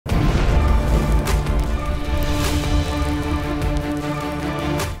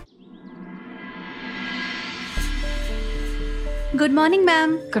Good morning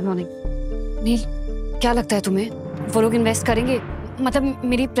ma'am. Good morning. नील, क्या लगता है तुम्हें वो लोग इन्वेस्ट करेंगे? मतलब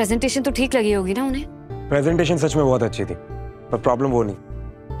मेरी प्रेजेंटेशन तो ठीक लगी होगी ना उन्हें? प्रेजेंटेशन सच में बहुत अच्छी थी, पर प्रॉब्लम वो नहीं,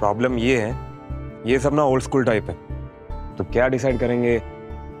 प्रॉब्लम ये है, ये सब ना ओल्ड स्कूल टाइप है, तो क्या डिसाइड करेंगे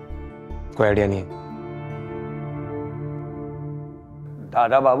कोई आइडिया नहीं है।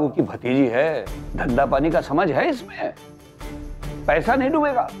 दादा बाबू की भतीजी है, धंधा पानी का समझ है इसमें, पैसा नहीं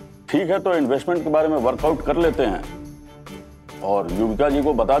डूबेगा। ठीक है, तो इन्वेस्टमेंट के बारे में वर्कआउट कर लेते हैं और युविका जी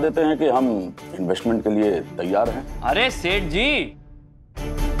को बता देते हैं कि हम इन्वेस्टमेंट के लिए तैयार हैं। अरे सेठ जी,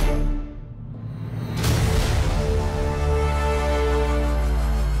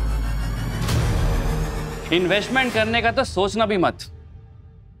 इन्वेस्टमेंट करने का तो सोचना भी मत।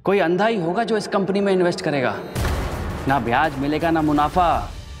 कोई अंधा ही होगा जो इस कंपनी में इन्वेस्ट करेगा। ना ब्याज मिलेगा ना मुनाफा।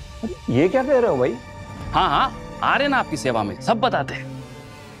 ये क्या कह रहे हो भाई? हाँ हाँ, आ रहे ना आपकी सेवा में, सब बताते हैं।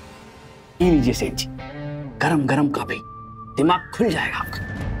 ये लीजिए सेठ जी, गरम गरम कॉफी, दिमाग खुल जाएगा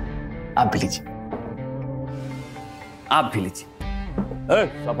आपका। आप भी लीजिए, आप भी लीजिए।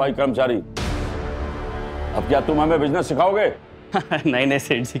 सफाई कर्मचारी, अब क्या तुम हमें बिजनेस सिखाओगे? नहीं नहीं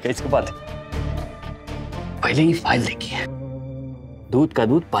सेठ जी, कैसी बात है। पहले ही फाइल देखिए, दूध का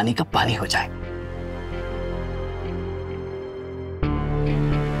दूध पानी का पानी हो जाए।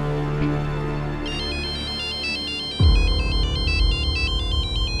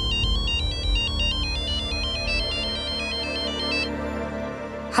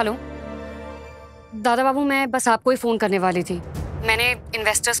 हेलो दादा बाबू, मैं बस आपको ही फोन करने वाली थी। मैंने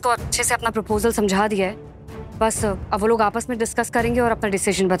इन्वेस्टर्स को अच्छे से अपना प्रपोजल समझा दिया है, बस अब वो लोग आपस में डिस्कस करेंगे और अपना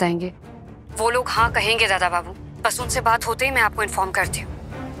डिसीजन बताएंगे। वो लोग हाँ कहेंगे दादा बाबू, बस उनसे बात होते ही मैं आपको इन्फॉर्म करती हूँ।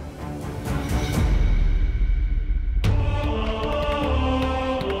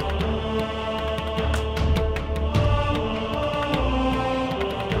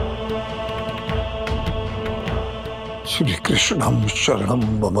 श्री कृष्णम शरणम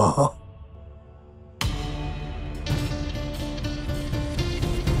मम।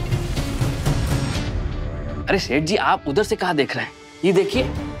 अरे सेठ जी, आप उधर से कहाँ देख रहे हैं? ये देखिए,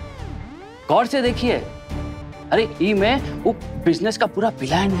 गौर से देखिए। अरे ई में वो बिजनेस का पूरा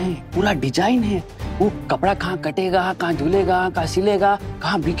प्लान है, पूरा डिजाइन है। वो कपड़ा कहाँ कटेगा, कहाँ धुलेगा, कहाँ सिलेगा,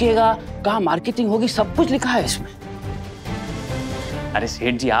 कहाँ बिकेगा, कहाँ मार्केटिंग होगी, सब कुछ लिखा है इसमें। अरे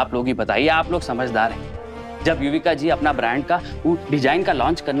सेठ जी, आप लोग ही बताइए, आप लोग समझदार हैं। जब युविका जी अपना ब्रांड का वो डिजाइन का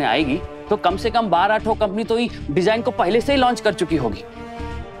लॉन्च करने आएगी तो कम से कम 12-8 कंपनी तो ये डिजाइन को पहले से ही लॉन्च कर चुकी होगी।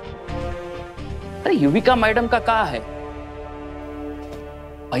 अरे युविका मैडम का कहाँ है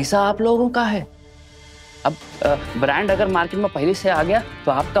पैसा? आप लोगों का है। अब ब्रांड अगर मार्केट में पहले से आ गया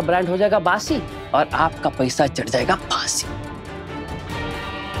तो आपका ब्रांड हो जाएगा बासी और आपका पैसा चढ़ जाएगा फांसी।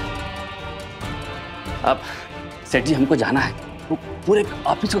 अब सेठ जी, हमको जाना है, वो पूरे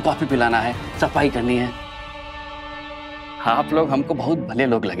ऑफिस को कॉफी पिलाना है, सफाई करनी है। आप लोग हमको बहुत भले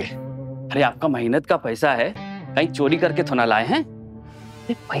लोग लगे। अरे आपका मेहनत का पैसा है, कहीं चोरी करके तो ना लाए हैं।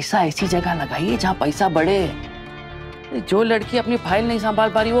 पैसा ऐसी जगह लगाइए जहां पैसा बढ़े। जो लड़की अपनी फाइल नहीं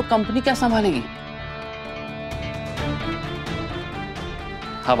संभाल पा रही वो कंपनी क्या संभालेगी?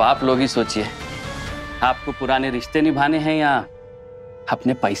 अब आप लोग ही सोचिए, आपको पुराने रिश्ते निभाने हैं या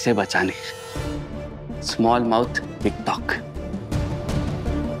अपने पैसे बचाने? Small mouth big talk.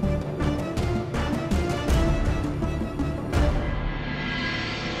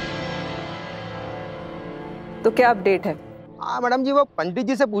 तो क्या अपडेट है? हाँ मैडम जी, वो पंडित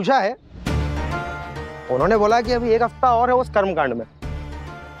जी से पूछा है, उन्होंने बोला कि अभी 1 हफ्ता और है उस कर्मकांड में,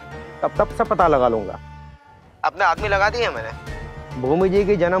 तब सब पता लगा लूंगा। अपने आदमी लगा दिए मैंने, भूमि जी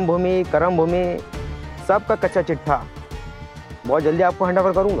की जन्म भूमि, कर्म भूमि, सबका कच्चा चिट्ठा बहुत जल्दी आपको हैंड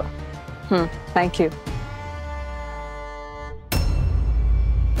ओवर करूंगा। Thank you.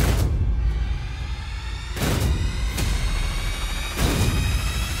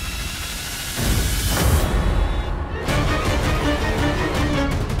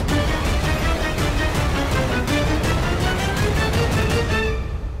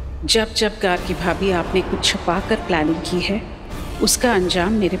 जब जब गार्गी भाभी आपने कुछ छुपाकर प्लानिंग की है, उसका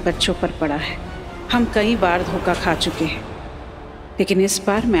अंजाम मेरे बच्चों पर पड़ा है। हम कई बार धोखा खा चुके हैं, लेकिन इस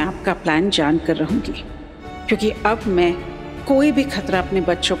बार मैं आपका प्लान जान कर रहूंगी, क्योंकि अब मैं कोई भी खतरा अपने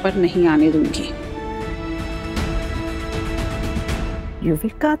बच्चों पर नहीं आने दूंगी।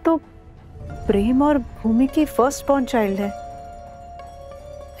 युविका तो प्रेम और भूमि की फर्स्ट बॉर्न चाइल्ड है।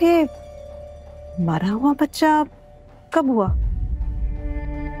 ये मरा हुआ बच्चा कब हुआ?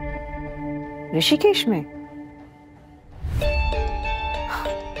 ऋषिकेश में?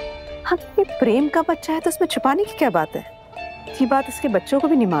 हाँ, ये प्रेम का बच्चा है तो उसमें छुपाने की क्या बात है? ये बात इसके बच्चों को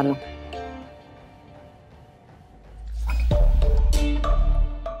भी नहीं मालूम।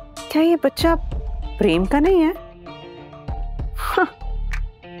 क्या ये बच्चा प्रेम का नहीं है?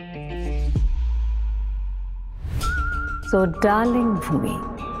 सो डार्लिंग भूमि,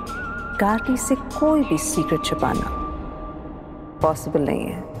 गार्गी से कोई भी सीक्रेट छुपाना पॉसिबल नहीं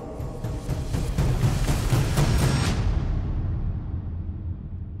है।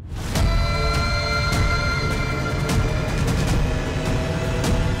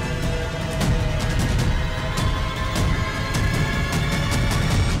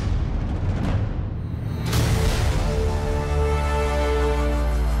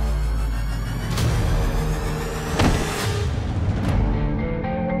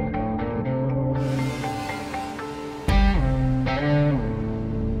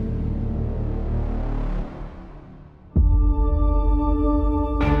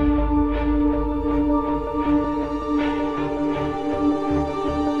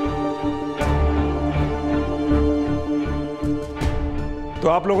 तो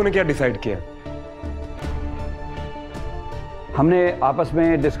आप लोगों ने क्या डिसाइड किया? हमने आपस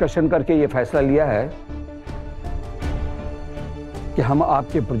में डिस्कशन करके ये फैसला लिया है कि हम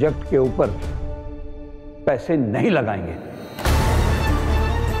आपके प्रोजेक्ट के ऊपर पैसे नहीं लगाएंगे।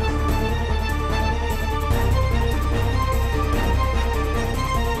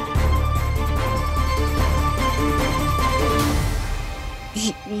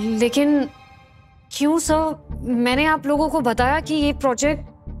 लेकिन क्यों सर? मैंने आप लोगों को बताया कि ये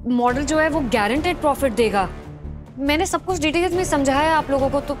प्रोजेक्ट मॉडल जो है वो गारंटेड प्रॉफिट देगा। मैंने सब कुछ डिटेल्स में समझाया आप लोगों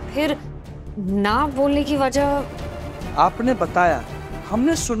को, तो फिर ना बोलने की वजह? आपने बताया,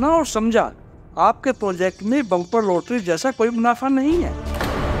 हमने सुना और समझा। आपके प्रोजेक्ट में बम्पर लॉटरी जैसा कोई मुनाफा नहीं है।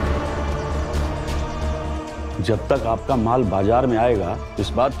 जब तक आपका माल बाजार में आएगा, इस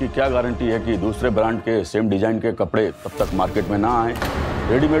बात की क्या गारंटी है कि दूसरे ब्रांड के सेम डिजाइन के कपड़े तब तक मार्केट में ना आए?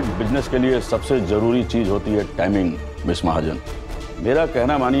 रेडीमेड बिजनेस के लिए सबसे जरूरी चीज होती है टाइमिंग, मिस महाजन। मेरा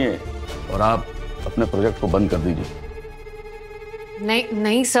कहना मानिए और आप अपने प्रोजेक्ट को बंद कर दीजिए।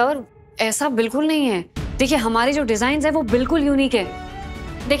 नहीं सर, ऐसा बिल्कुल नहीं है। देखिए, हमारी जो डिजाइन है वो बिल्कुल यूनिक है।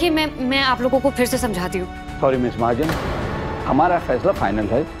 देखिए, मैं आप लोगों को फिर से समझाती हूँ। सॉरी मिस महाजन, हमारा फैसला फाइनल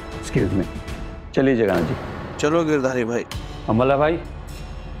है। एक्सक्यूज मी, चलिए जगन्नाथ जी। चलो गिरधारी भाई। अमला भाई,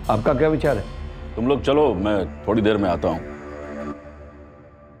 आपका क्या विचार है? तुम लोग चलो, मैं थोड़ी देर में आता हूँ।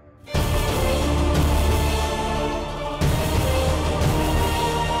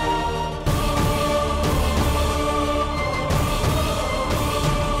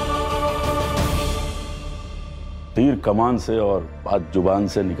 तीर कमान से और बात जुबान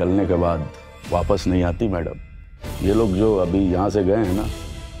से निकलने के बाद वापस नहीं आती मैडम। ये लोग जो अभी यहाँ से गए हैं ना,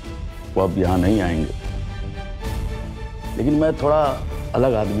 वो अब यहाँ नहीं आएंगे। लेकिन मैं थोड़ा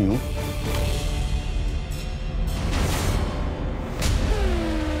अलग आदमी हूँ।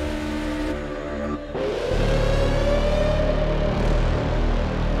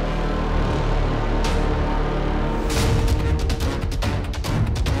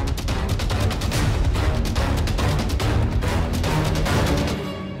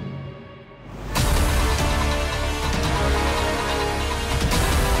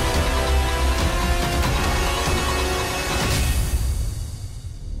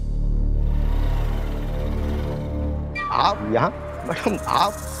 आप यहाँ मैडम,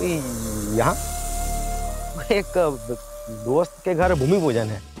 आप यहाँ? एक दोस्त के घर भूमि पूजन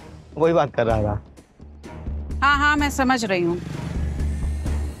है, वही बात कर रहा था। हाँ, मैं समझ रही हूँ।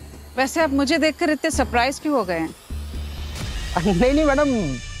 वैसे अब मुझे देखकर इतने सरप्राइज क्यों हो गए हैं? नहीं मैडम,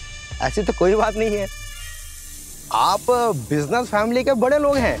 ऐसी तो कोई बात नहीं है। आप बिजनेस फैमिली के बड़े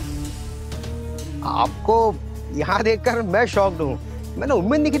लोग हैं। आपको यहाँ देखकर मैं शॉक्ड हूँ। मैंने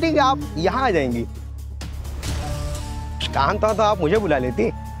उम्मीद नहीं की थी कि आप यहाँ आ जाएंगी। काम था तो आप मुझे बुला लेती।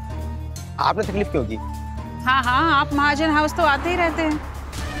 आपने तकलीफ क्यों की? हाँ, आप महाजन हाउस तो आते ही रहते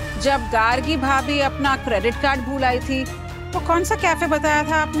हैं। जब गार्गी भाभी अपना क्रेडिट कार्ड भूल आई थी, तो कौन सा कैफे बताया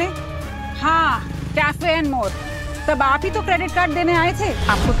था आपने? हाँ, कैफे एंड मोर। तब आप ही तो क्रेडिट कार्ड देने आए थे।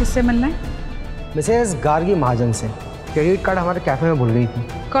 आपको किससे मिलना है? मिसेस गार्गी महाजन से। क्रेडिट कार्ड हमारे कैफे में भूल गई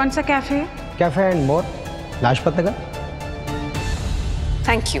थी। कौन सा कैफे है? Cafe and more, Lajpat Nagar.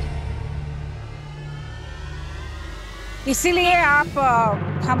 Thank you. इसीलिए आप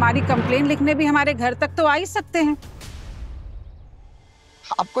हमारी कंप्लेन लिखने भी हमारे घर तक तो आ ही सकते हैं।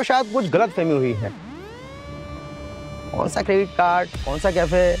 आपको शायद कुछ गलत फहमी हुई है। कौन सा क्रेडिट कार्ड, कौन सा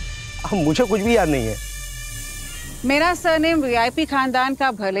कैफे, मुझे कुछ भी याद नहीं है। मेरा सरनेम वीआईपी खानदान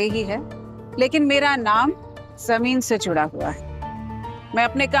का भले ही है, लेकिन मेरा नाम जमीन से जुड़ा हुआ है। मैं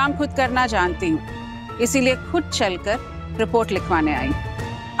अपने काम खुद करना जानती हूँ, इसीलिए खुद चलकर रिपोर्ट लिखवाने आई।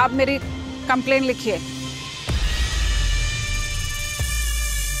 अब मेरी कंप्लेन लिखिए।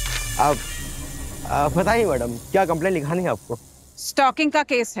 आप बताइए मैडम, क्या कंप्लेन लिखानी है आपको? स्टॉकिंग का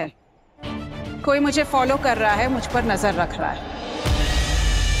केस है। कोई मुझे फॉलो कर रहा है, मुझ पर नजर रख रहा है।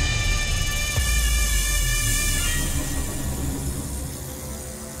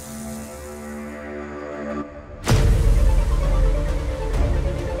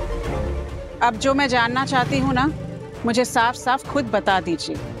 अब जो मैं जानना चाहती हूँ ना, मुझे साफ साफ खुद बता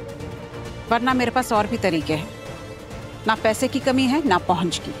दीजिए, वरना मेरे पास और भी तरीके हैं। ना पैसे की कमी है ना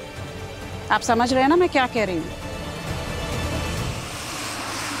पहुंच की। आप समझ रहे हैं ना मैं क्या कह रही हूँ?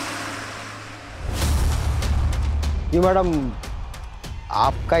 जी मैडम,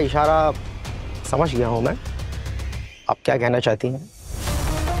 आपका इशारा समझ गया हूँ मैं, आप क्या कहना चाहती हैं,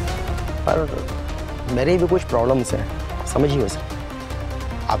 पर मेरे भी कुछ प्रॉब्लम्स हैं, समझिए उसे।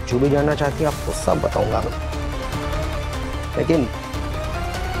 आप जो भी जानना चाहती हैं आपको सब बताऊंगा मैं, लेकिन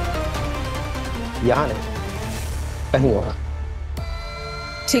यहाँ नहीं, कहीं होगा।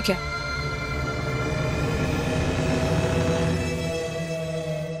 ठीक है।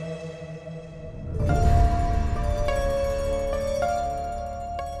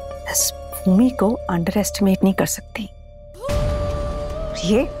 इस भूमि को अंडर एस्टिमेट नहीं कर सकती।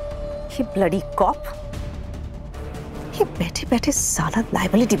 ये ब्लडी कॉप, ये बैठे बैठे साला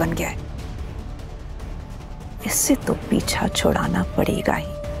लाइबिलिटी बन गया है। इससे तो पीछा छुड़ाना पड़ेगा ही।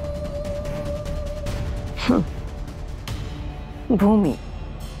 भूमि,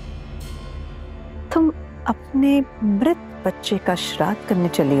 तुम अपने मृत बच्चे का श्राद्ध करने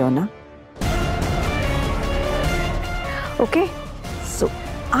चली हो ना? Okay, so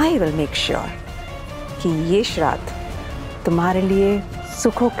I will make sure कि ये श्राद्ध तुम्हारे लिए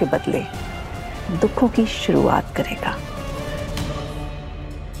सुखों के बदले दुखों की शुरुआत करेगा।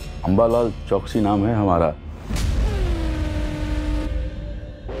 अंबालाल चौकसी नाम है हमारा।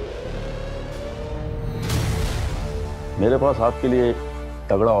 मेरे पास आपके लिए एक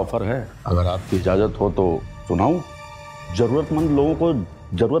तगड़ा ऑफर है, अगर आपकी इजाजत हो तो सुनाऊं? जरूरतमंद लोगों को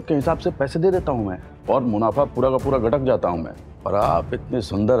जरूरत के हिसाब से पैसे दे देता हूं मैं, और मुनाफा पूरा का पूरा गटक जाता हूं मैं। और आप इतने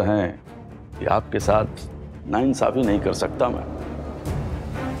सुंदर हैं कि आपके साथ नाइंसाफी नहीं कर सकता मैं।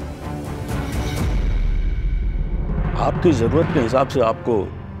 आपकी जरूरत के हिसाब से आपको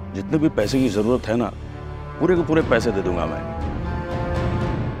जितने भी पैसे की जरूरत है ना, पूरे के पूरे पैसे दे दूंगा मैं।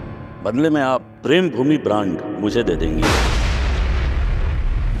 बदले में आप प्रेम भूमि ब्रांड मुझे दे देंगी।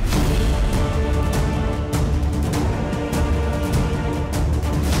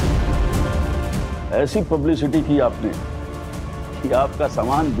 ऐसी पब्लिसिटी की आपने कि आपका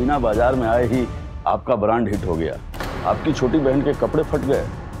सामान बिना बाजार में आए ही आपका ब्रांड हिट हो गया। आपकी छोटी बहन के कपड़े फट गए,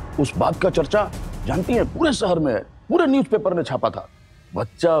 उस बात का चर्चा जानती है पूरे शहर में है, पूरे न्यूज़पेपर ने छापा था।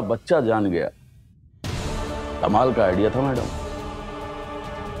 बच्चा बच्चा जान गया। कमाल का आइडिया था मैडम।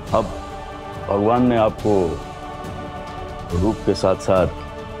 अब भगवान ने आपको रूप के साथ साथ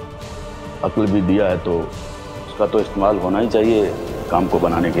अक्ल भी दिया है, तो उसका तो इस्तेमाल होना ही चाहिए काम को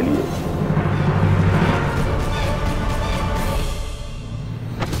बनाने के लिए।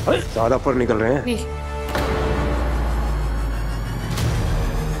 अरे ज्यादा पर निकल रहे हैं।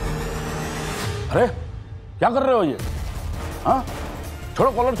 अरे क्या कर रहे हो ये? हाँ,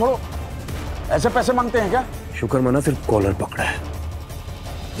 छोड़ो कॉलर छोड़ो। ऐसे पैसे मांगते हैं क्या? शुक्र मना सिर्फ कॉलर पकड़ा है।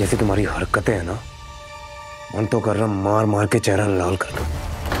 जैसे तुम्हारी हरकतें हैं ना, मन तो कर रहा मार मार के चेहरा लाल कर दो।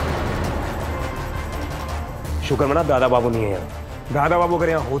 शुक्र मना दादा बाबू नहीं है यहाँ। दादा बाबू अगर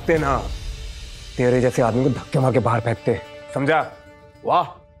यहाँ होते ना, तेरे जैसे आदमी को धक्के मार के बाहर फेंकते, समझा? वाह,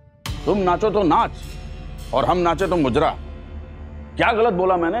 तुम नाचो तो नाच और हम नाचे तो मुजरा। क्या गलत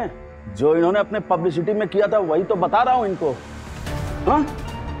बोला मैंने? जो इन्होंने अपने पब्लिसिटी में किया था वही तो बता रहा हूं इनको। हाँ?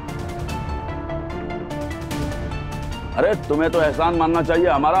 अरे तुम्हें तो एहसान मानना चाहिए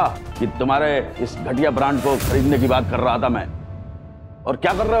हमारा कि तुम्हारे इस घटिया ब्रांड को खरीदने की बात कर रहा था मैं। और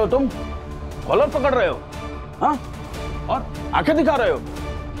क्या कर रहे हो तुम? कॉलर पकड़ रहे हो, हाँ? और आंखें दिखा रहे हो।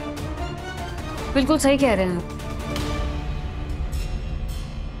 बिल्कुल सही कह रहे हैं आप।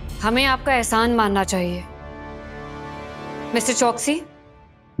 हमें आपका एहसान मानना चाहिए। मिस्टर चौकसी।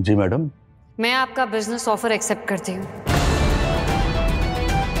 जी मैडम। मैं आपका बिजनेस ऑफर एक्सेप्ट करती हूँ।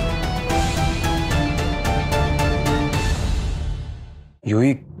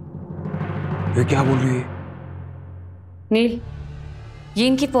 ये क्या बोल रही है? नील, ये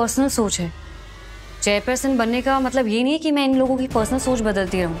इनकी पर्सनल सोच है। चेयरपर्सन बनने का मतलब ये नहीं है कि मैं इन लोगों की पर्सनल सोच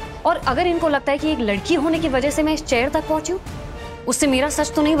बदलती रहूं। और अगर इनको लगता है कि एक लड़की होने की वजह से मैं इस चेयर तक पहुंची हूं, उससे मेरा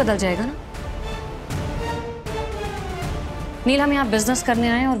सच तो नहीं बदल जाएगा ना। नील, हम यहाँ बिजनेस करने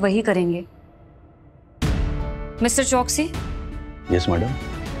आए और वही करेंगे। मिस्टर चौकसी। Yes madam.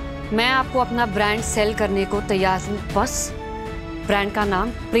 मैं आपको अपना ब्रांड सेल करने को तैयार हूँ, बस ब्रांड का नाम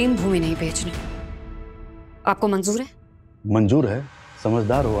प्रेम भूमि नहीं बेचना। आपको मंजूर है? मंजूर है,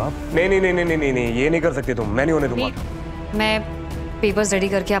 समझदार हो आप। नहीं नहीं नहीं नहीं नहीं नहीं, ये नहीं कर सकती तुम। मैं नहीं होने दूंगा। मैं पेपर्स रेडी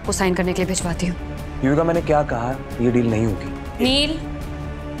करके आपको साइन करने के लिए भिजवाती हूँ। युविका, मैंने क्या कहा? ये डील नहीं होगी। नील,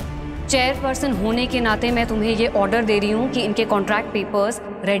 चेयरपर्सन होने के नाते मैं तुम्हें ये ऑर्डर दे रही हूँ कि इनके कॉन्ट्रैक्ट पेपर्स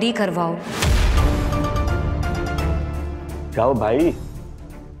रेडी करवाओ। क्या हो भाई,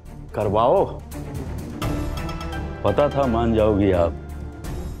 करवाओ। पता था मान जाओगी आप।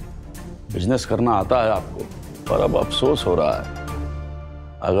 बिजनेस करना आता है आपको, पर अब अफसोस हो रहा है।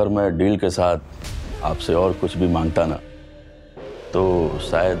 अगर मैं डील के साथ आपसे और कुछ भी मांगता ना, तो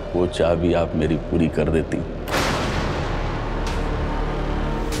शायद वो चाह भी आप मेरी पूरी कर देती।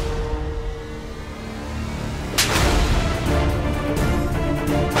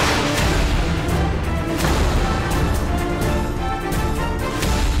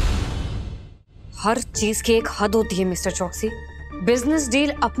 हर चीज की एक हद होती है मिस्टर चौकसी। बिजनेस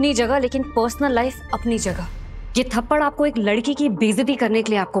डील अपनी जगह, लेकिन पर्सनल लाइफ अपनी जगह। ये थप्पड़ आपको एक लड़की की बेइज्जती करने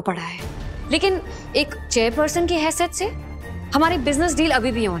के लिए आपको पड़ा है, लेकिन एक चेयरपर्सन की हैसियत से हमारी बिजनेस डील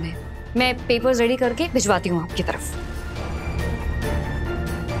अभी भी ऑन है। मैं पेपर्स रेडी करके भिजवाती हूँ आपकी तरफ।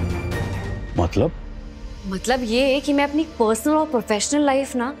 मतलब ये है कि मैं अपनी पर्सनल और प्रोफेशनल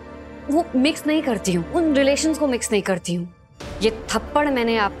लाइफ ना वो मिक्स नहीं करती हूँ, उन रिलेशंस को मिक्स नहीं करती हूँ। ये थप्पड़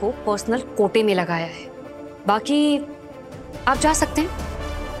मैंने आपको पर्सनल कोटे में लगाया है। बाकी आप जा सकते हैं।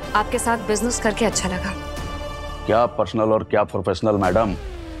 आपके साथ बिजनेस करके अच्छा लगा। क्या पर्सनल और क्या प्रोफेशनल मैडम?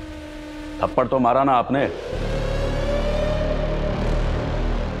 थप्पड़ तो मारा ना आपने।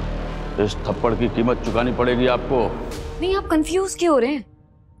 इस थप्पड़ की कीमत चुकानी पड़ेगी आपको। नहीं, आप कंफ्यूज क्यों हो रहे हैं?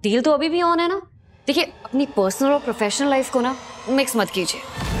 डील तो अभी भी ऑन है ना। देखिए, अपनी पर्सनल और प्रोफेशनल लाइफ को ना मिक्स मत कीजिए।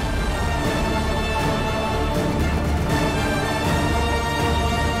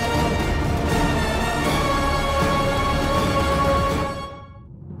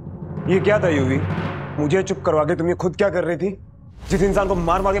 ये क्या था यूवी? मुझे चुप करवा के तुम ये खुद क्या कर रही थी? जिस इंसान को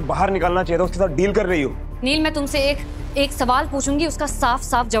मार मार के बाहर निकालना चाहिए था उसके साथ डील कर रही हो। नील, मैं तुमसे एक सवाल पूछूंगी, उसका साफ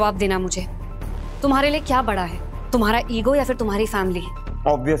साफ जवाब देना मुझे। तुम्हारे लिए क्या बड़ा है, तुम्हारा ईगो या फिर तुम्हारी फैमिली?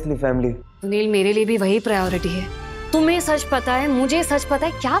 Obviously family. नील, मेरे लिए भी वही प्रायोरिटी है। तुम्हें सच पता है, मुझे सच पता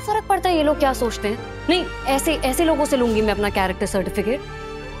है, क्या फर्क पड़ता है ये लोग क्या सोचते हैं? नहीं, ऐसे लोगों से लूंगी मैं अपना कैरेक्टर सर्टिफिकेट।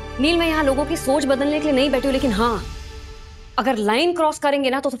 नील, मैं यहाँ लोगों की सोच बदलने के लिए नहीं बैठी हूँ, लेकिन हाँ, अगर लाइन क्रॉस करेंगे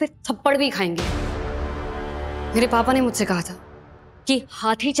ना तो फिर थप्पड़ भी खाएंगे। मेरे पापा ने मुझसे कहा था कि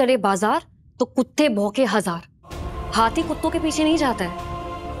हाथी चले बाजार तो कुत्ते भौंके हजार। हाथी कुत्तों के पीछे नहीं जाता है।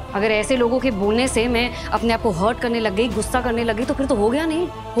 अगर ऐसे लोगों के बोलने से मैं अपने आप को हर्ट करने लग गई, गुस्सा करने लग गई, तो फिर तो हो गया नहीं,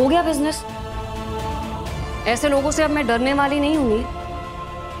 हो गया बिजनेस। ऐसे लोगों से अब मैं डरने वाली नहीं हूँ।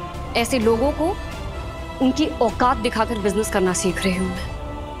 ऐसे लोगों को उनकी औकात दिखाकर बिजनेस करना सीख रही हूँ मैं।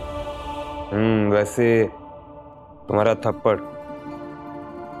 वैसे तुम्हारा थप्पड़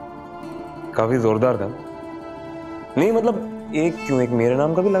काफी जोरदार था। नहीं मतलब एक क्यों, एक मेरे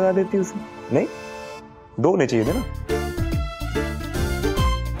नाम का भी लगा देती उसे? नहीं, दो होने चाहिए थे ना।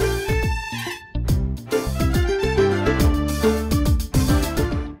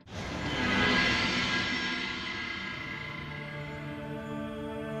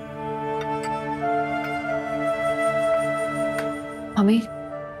 मम्मी,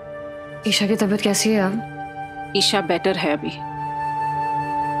 ईशा की तबीयत कैसी है अब? ईशा बेटर है अभी,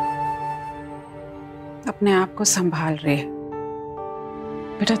 अपने आप को संभाल रहे है।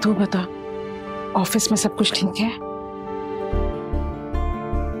 बेटा तू बता, ऑफिस में सब कुछ ठीक है?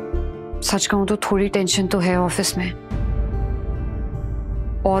 सच कहूं तो थोड़ी टेंशन तो है ऑफिस में।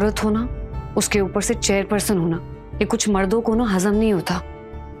 औरत होना, उसके ऊपर से चेयरपर्सन होना, ये कुछ मर्दों को ना हजम नहीं होता।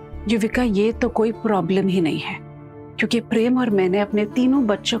 युविका, ये तो कोई प्रॉब्लम ही नहीं है, क्योंकि प्रेम और मैंने अपने तीनों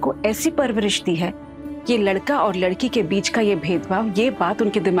बच्चों को ऐसी परवरिश दी है, ये लड़का और लड़की के बीच का ये भेदभाव, ये बात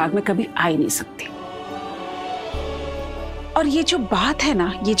उनके दिमाग में कभी आ ही नहीं सकती। और ये जो बात है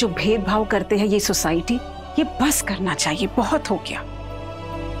ना, ये जो भेदभाव करते हैं ये सोसाइटी, ये बस करना चाहिए, बहुत हो गया।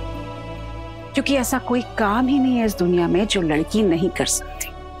 क्योंकि ऐसा कोई काम ही नहीं है इस दुनिया में जो लड़की नहीं कर सकती।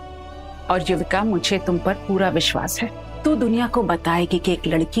 और युविका, मुझे तुम पर पूरा विश्वास है, तू दुनिया को बताएगी कि एक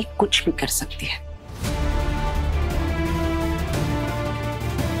लड़की कुछ भी कर सकती है।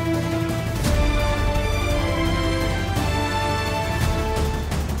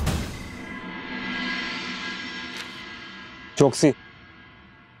 चौकसी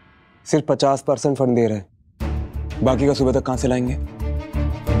सिर्फ 50% फंड दे रहे हैं, बाकी का सुबह तक कहां से लाएंगे?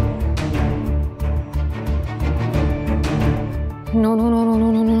 No no no no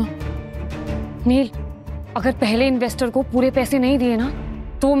no no no नील, अगर पहले इन्वेस्टर को पूरे पैसे नहीं दिए ना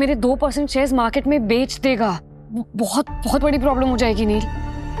तो वो मेरे 2% शेयर्स मार्केट में बेच देगा। बहुत बहुत बड़ी प्रॉब्लम हो जाएगी नील।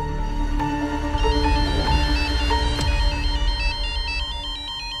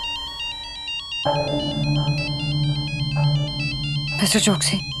 मिस्टर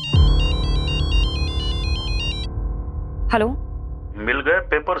चौकसी, हेलो। मिल गए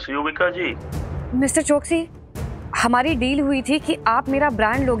पेपर्स युविका जी? मिस्टर चौकसी, हमारी डील हुई थी कि आप मेरा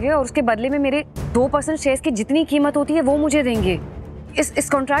ब्रांड लोगे और उसके बदले में मेरे 2% शेयर्स की जितनी कीमत होती है वो मुझे देंगे। इस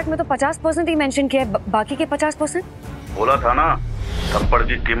कॉन्ट्रैक्ट में तो 50% ही मेंशन किया है, बाकी के 50%? बोला था ना थप्पड़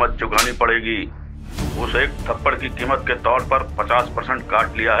की कीमत चुकानी पड़ेगी। उस एक थप्पड़ की कीमत के तौर पर 50%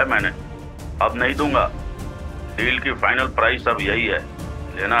 काट लिया है मैंने, अब नहीं दूंगा। डील की फाइनल प्राइस अब यही है,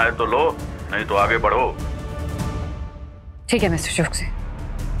 लेना है तो लो, नहीं तो आगे बढ़ो। ठीक है मिस्टर शुक्र से।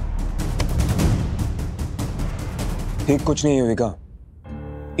 ठीक कुछ नहीं युविका,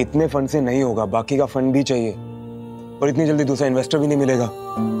 इतने फंड से नहीं होगा, बाकी का फंड भी चाहिए और इतनी जल्दी दूसरा इन्वेस्टर भी नहीं मिलेगा।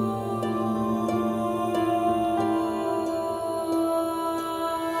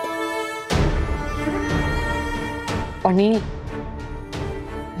 और नहीं,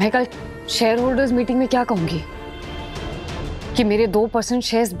 मैं कल शेयर होल्डर्स मीटिंग में क्या कहूंगी कि मेरे 2%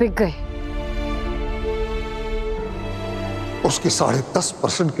 शेयर्स बिक गए। उसके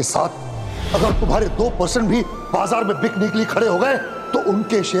 10.5% के साथ अगर तुम्हारे 2% भी बाजार में बिकने के लिए खड़े हो गए तो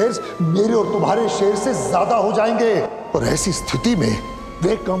उनके शेयर्स मेरे और तुम्हारे शेयर से ज्यादा हो जाएंगे और ऐसी स्थिति में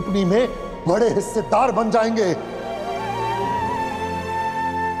वे कंपनी में बड़े हिस्सेदार बन जाएंगे।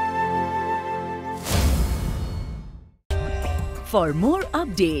 For more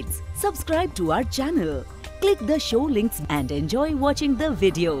updates, subscribe to our channel, click the show links and enjoy watching the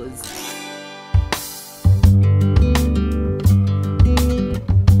videos.